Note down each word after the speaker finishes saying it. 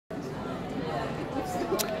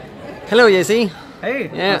Hello, Jacy.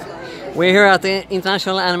 Hey. Yeah, we're here at the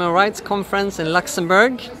International Animal Rights Conference in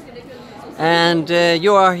Luxembourg, and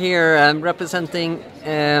you are here representing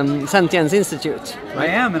Sentience Institute, right? I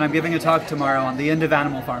am, and I'm giving a talk tomorrow on the end of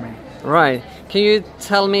animal farming. Right. Can you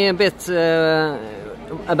tell me a bit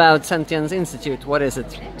about Sentience Institute? What is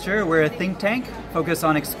it? Sure, we're a think tank focused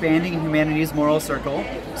on expanding humanity's moral circle.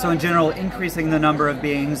 So in general, increasing the number of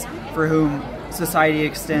beings for whom society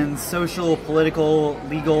extends social, political,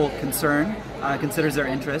 legal concern, considers their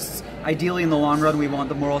interests. Ideally, in the long run, we want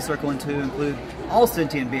the moral circle to include all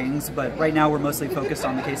sentient beings, but right now we're mostly focused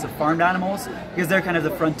on the case of farmed animals because they're kind of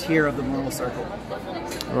the frontier of the moral circle.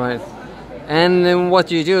 Right. And what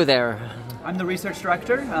do you do there? I'm the research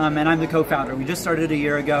director, and I'm the co-founder. We just started a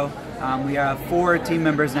year ago. We have 4 team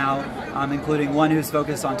members now, including one who's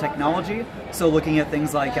focused on technology, so looking at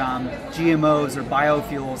things like GMOs or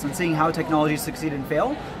biofuels and seeing how technologies succeed and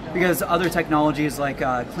fail, because other technologies like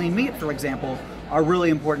clean meat, for example, are really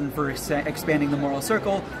important for expanding the moral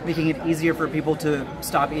circle, making it easier for people to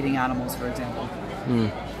stop eating animals, for example.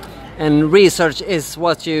 And research is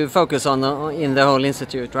what you focus on in the whole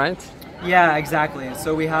institute, right? Yeah, exactly.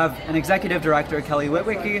 So we have an executive director, Kelly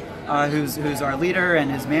Witwicky, who's our leader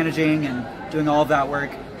and is managing and doing all of that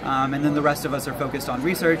work. And then the rest of us are focused on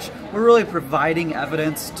research. We're really providing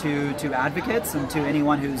evidence to advocates and to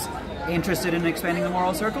anyone who's interested in expanding the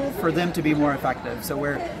moral circle for them to be more effective. So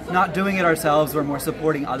we're not doing it ourselves, we're more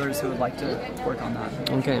supporting others who would like to work on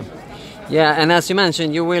that. Okay. Yeah, and as you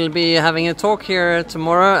mentioned, you will be having a talk here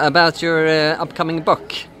tomorrow about your upcoming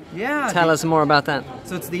book. Yeah. Tell us more about that.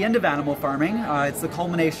 So it's the end of animal farming. It's the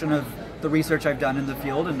culmination of the research I've done in the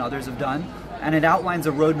field and others have done. And it outlines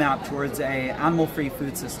a roadmap towards a animal-free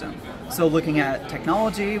food system. So looking at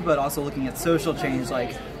technology, but also looking at social change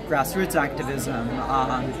like grassroots activism,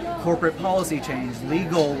 corporate policy change,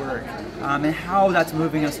 legal work, and how that's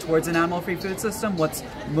moving us towards an animal-free food system, what's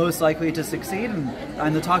most likely to succeed,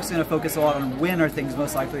 and the talk's going to focus a lot on when are things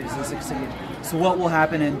most likely to succeed. So what will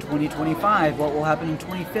happen in 2025, what will happen in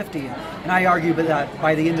 2050, and I argue that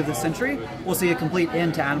by the end of the century, we'll see a complete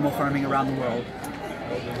end to animal farming around the world.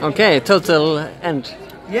 Okay, total end.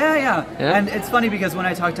 Yeah. And it's funny because when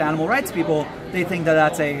I talk to animal rights people, they think that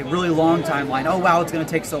that's a really long timeline. Oh wow, it's going to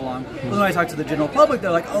take so long. But when I talk to the general public,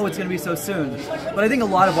 they're like, oh, it's going to be so soon. But I think a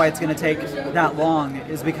lot of why it's going to take that long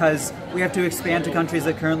is because we have to expand to countries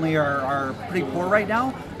that currently are pretty poor right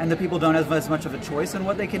now, and the people don't have as much of a choice in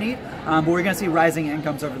what they can eat. But we're going to see rising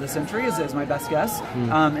incomes over the century, is my best guess,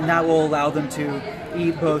 and that will allow them to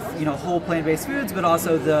eat both, whole plant-based foods, but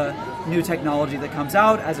also the new technology that comes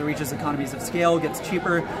out as it reaches economies of scale, gets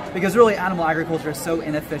cheaper, because really animal agriculture is so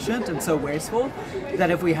inefficient and so wasteful that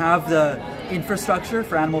if we have the infrastructure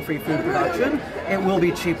for animal-free food production, it will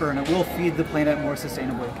be cheaper and it will feed the planet more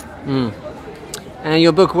sustainably. And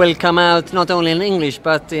your book will come out not only in English,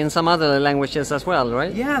 but in some other languages as well,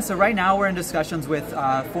 right? Yeah, so right now we're in discussions with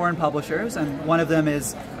foreign publishers, and one of them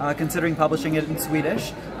is considering publishing it in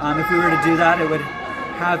Swedish. If we were to do that, it would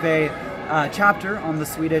have a chapter on the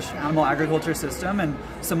Swedish animal agriculture system and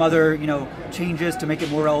some other, changes to make it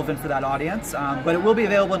more relevant for that audience. But it will be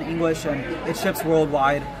available in English and it ships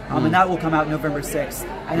worldwide, and that will come out November 6th.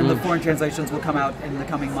 And then the foreign translations will come out in the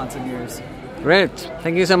coming months and years. Great.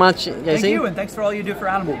 Thank you so much, Jacy. Thank you, and thanks for all you do for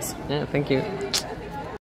animals. Yeah, thank you.